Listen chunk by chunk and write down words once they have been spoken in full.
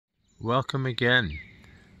Welcome again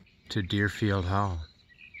to Deerfield Hall.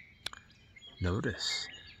 Notice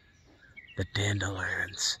the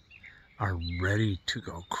dandelions are ready to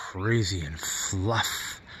go crazy and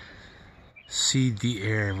fluff, seed the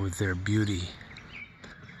air with their beauty.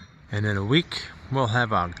 And in a week, we'll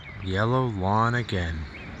have a yellow lawn again.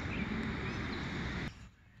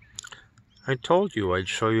 I told you I'd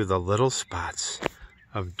show you the little spots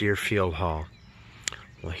of Deerfield Hall.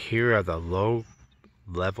 Well, here are the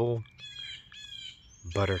low-level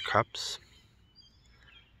buttercups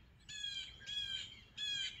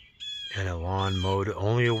and a lawn mowed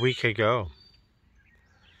only a week ago.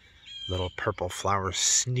 Little purple flowers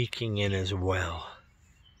sneaking in as well.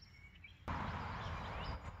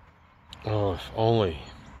 Oh, if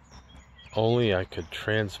only I could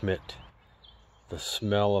transmit the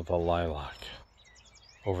smell of a lilac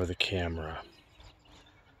over the camera.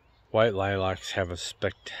 White lilacs have a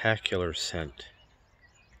spectacular scent.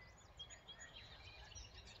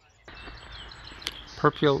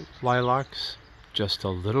 Purple lilacs, just a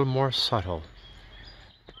little more subtle,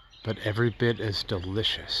 but every bit as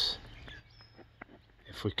delicious.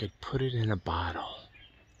 If we could put it in a bottle,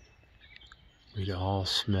 we'd all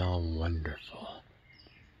smell wonderful.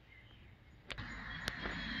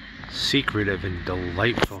 Secretive and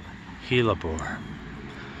delightful hellebore,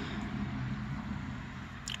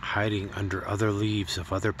 hiding under other leaves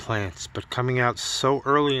of other plants, but coming out so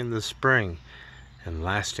early in the spring and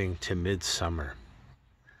lasting to midsummer.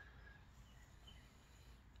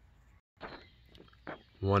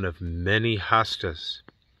 One of many hostas,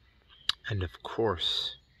 and of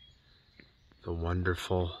course, the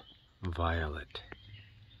wonderful violet.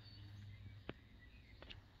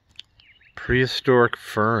 Prehistoric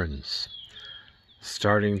ferns,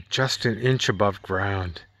 starting just an inch above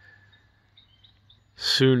ground,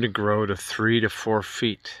 soon to grow to 3 to 4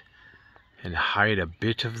 feet and hide a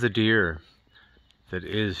bit of the deer that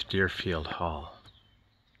is Deerfield Hall.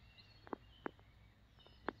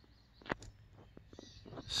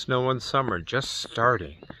 Snow and summer just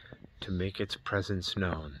starting to make its presence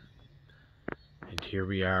known. And here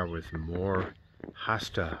we are with more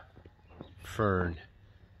hosta fern,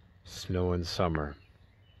 snow and summer.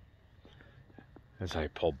 As I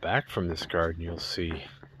pull back from this garden, you'll see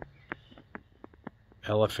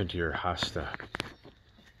elephant ear hosta,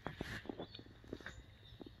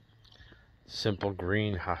 simple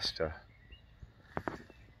green hosta,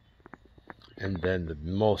 and then the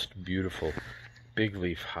most beautiful big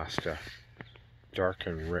leaf hosta, dark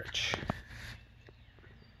and rich.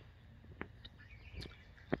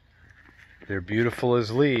 They're beautiful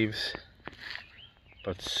as leaves,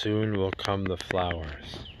 but soon will come the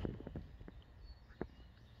flowers.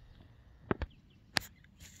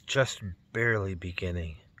 Just barely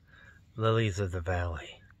beginning, lilies of the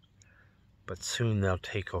valley, but soon they'll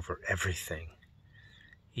take over everything.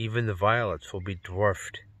 Even the violets will be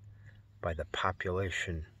dwarfed by the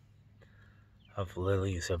population of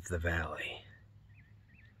lilies of the valley.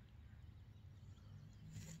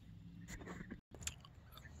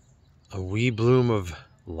 A wee bloom of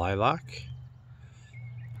lilac,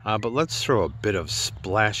 but let's throw a bit of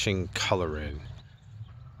splashing color in.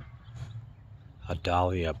 A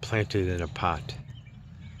dahlia planted in a pot.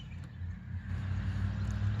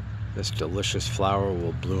 This delicious flower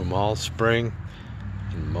will bloom all spring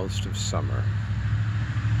and most of summer.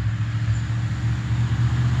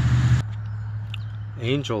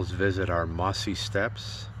 Angels visit our mossy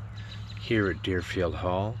steps here at Deerfield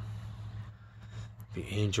Hall. The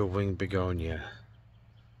angel wing begonia,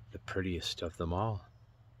 the prettiest of them all.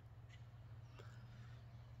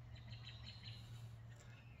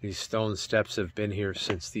 These stone steps have been here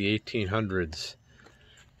since the 1800s,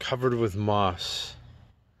 covered with moss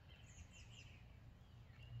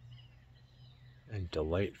and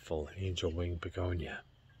delightful angel wing begonia.